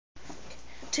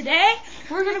Today,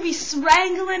 we're going to be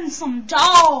wrangling some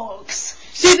dogs.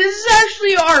 See, this is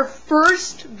actually our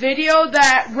first video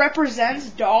that represents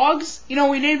dogs. You know,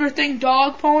 we named our thing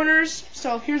Dog Pwners,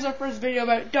 so here's our first video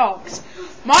about dogs.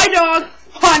 My dog,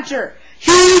 Hunter.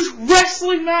 Huge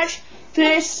wrestling match.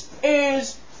 This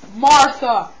is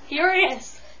Martha. Here he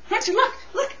is. Hunter, look,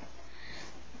 look.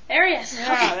 There he is.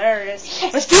 Yeah, okay. there he is.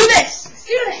 Let's do this. Let's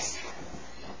do this.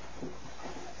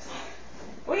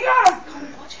 We got him.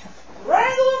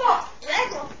 Wrangle him up.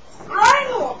 Wrangle.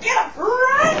 Wrangle him. Get him.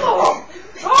 Wrangle him.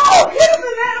 Oh, hit him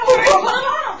in that over. Put him on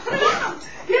him. Put him on him.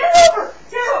 Get him over.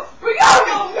 Get him. We got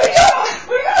him. We got him.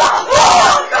 We got him.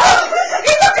 Oh, God.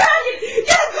 Get him back.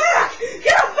 Get him back.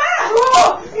 Get him back.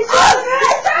 Oh, he's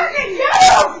attacking. Get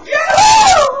him. Get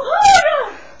him.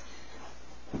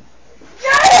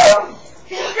 Get him.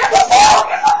 Get the ball.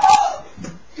 Get the ball.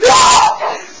 No.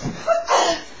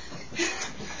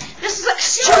 This is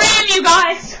extreme, you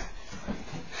guys.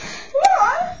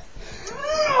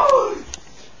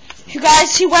 You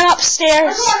guys, he went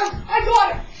upstairs. I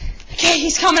got him. Okay,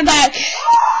 he's coming back.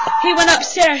 He went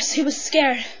upstairs. He was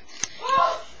scared.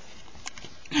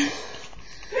 There he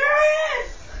is.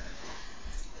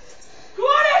 Come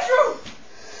on, Andrew.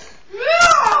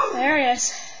 No. There he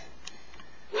is.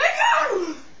 We got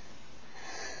him.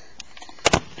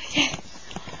 Okay.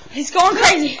 He's going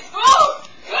crazy. Oh!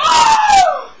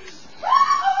 Oh!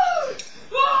 Oh!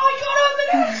 Oh, I got him in the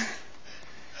net.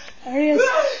 There he is.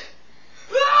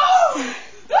 No!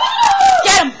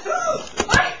 Get him.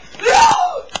 No!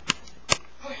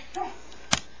 Okay, no.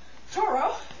 Toro.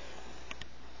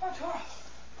 Oh, Toro.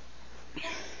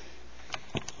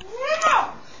 No!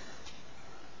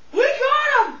 We got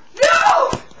him! No!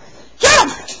 Get him.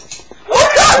 Oh,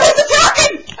 God, he's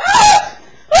attacking!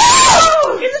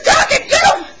 Oh! He's attacking! Get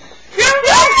him! Get him!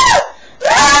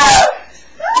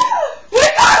 We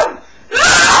got him!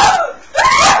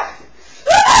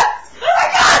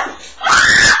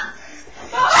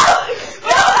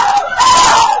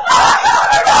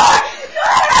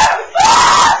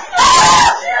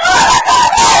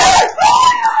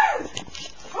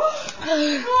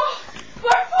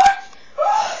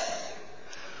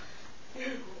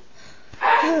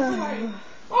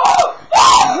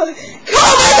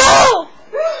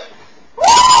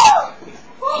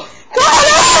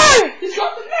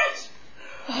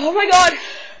 Oh my God!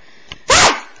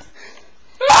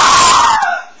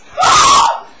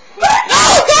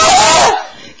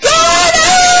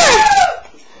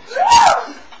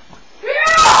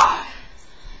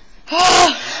 Oh my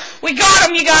God. We got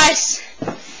him, you guys.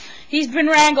 He's been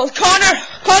wrangled. Connor,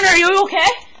 are you okay?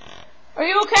 Are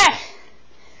you okay?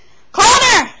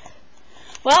 Connor!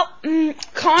 Well,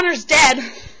 Connor's dead.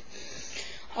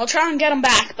 I'll try and get him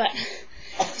back, but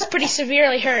he's pretty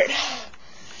severely hurt.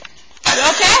 You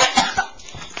okay?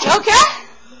 You okay?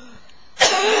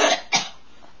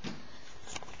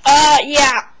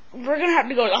 Yeah. We're gonna have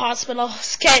to go to the hospital.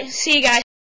 Okay, see you guys.